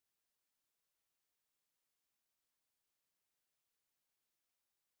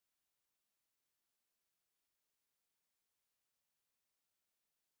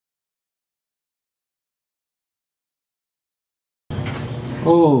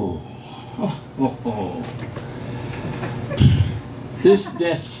Oh. Oh. This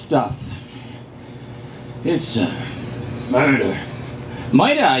death stuff. It's murder.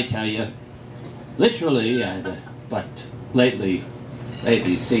 Might I tell you? Literally, but lately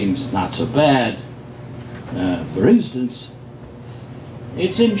seems not so bad. For instance,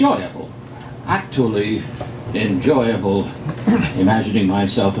 it's enjoyable. Actually enjoyable. Imagining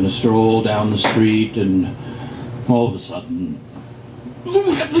myself in a stroll down the street and all of a sudden...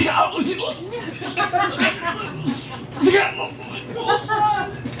 You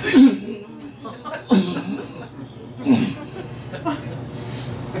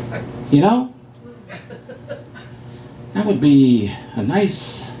know, that would be a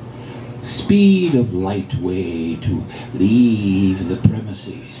nice speed of light way to leave the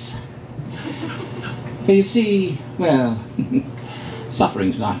premises. For you see, well,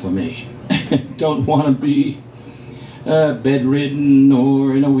 suffering's not for me. Don't want to be bedridden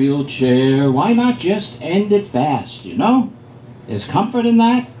or in a wheelchair. Why not just end it fast, you know? There's comfort in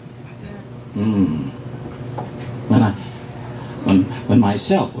that. When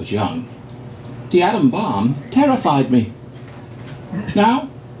myself was young, the atom bomb terrified me. Now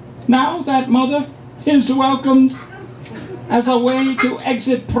that mother is welcomed as a way to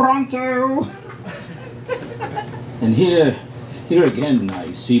exit pronto. And here again,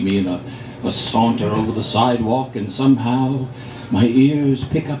 I see me in a saunter over the sidewalk, and somehow my ears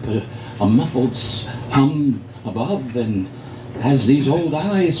pick up a muffled hum above, and as these old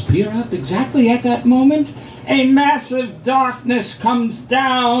eyes peer up exactly at that moment, a massive darkness comes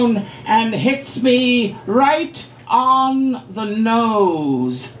down and hits me right on the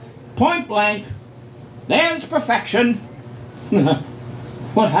nose. Point blank. There's perfection.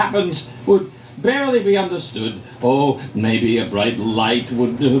 What happens would barely be understood. Oh, maybe a bright light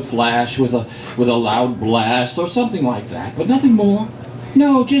would flash with a loud blast or something like that, but nothing more.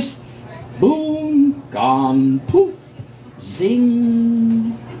 No, just boom, gone, poof,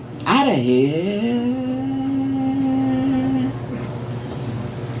 zing, outta here.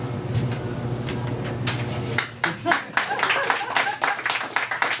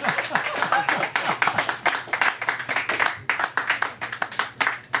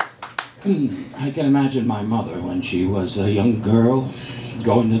 I can imagine my mother when she was a young girl,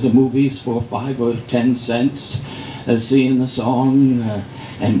 going to the movies for 5 or 10 cents, seeing the song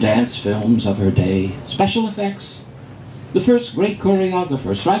and dance films of her day. Special effects. The first great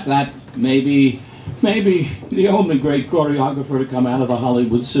choreographer. Strike that. Maybe the only great choreographer to come out of the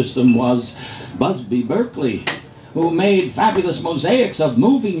Hollywood system was Busby Berkeley, who made fabulous mosaics of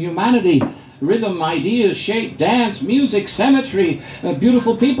moving humanity. Rhythm, ideas, shape, dance, music, symmetry,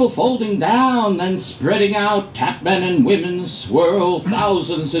 beautiful people folding down, then spreading out, tap men and women swirl,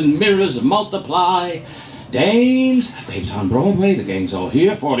 thousands in mirrors multiply. Dames, babes on Broadway, the gang's all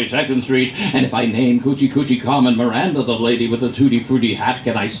here, 42nd Street, and if I name Coochie Coochie Carmen Miranda, the lady with the tutti frutti hat,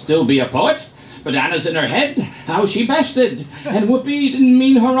 can I still be a poet? Bananas in her head, how she bested. And Whoopi didn't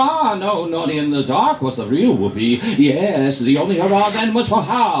mean hurrah. No, Naughty in the Dark was the real Whoopi. Yes, the only hurrah then was for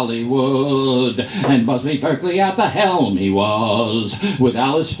Hollywood. And Busby Berkeley at the helm he was, with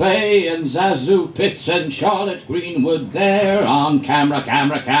Alice Faye and Zazu Pitts and Charlotte Greenwood there on camera,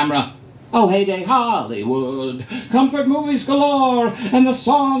 camera, camera. Oh, heyday Hollywood, comfort movies galore, and the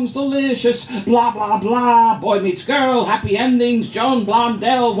songs delicious, blah, blah, blah. Boy Meets Girl, happy endings, Joan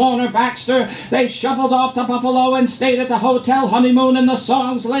Blondell, Warner Baxter. They shuffled off to Buffalo and stayed at the hotel honeymoon, and the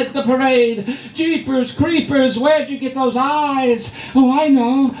songs led the parade. Jeepers, creepers, where'd you get those eyes? Oh, I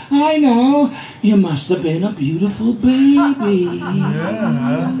know. You must have been a beautiful baby.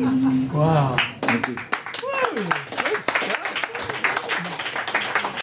 Yeah. Wow. Thank you. Woo.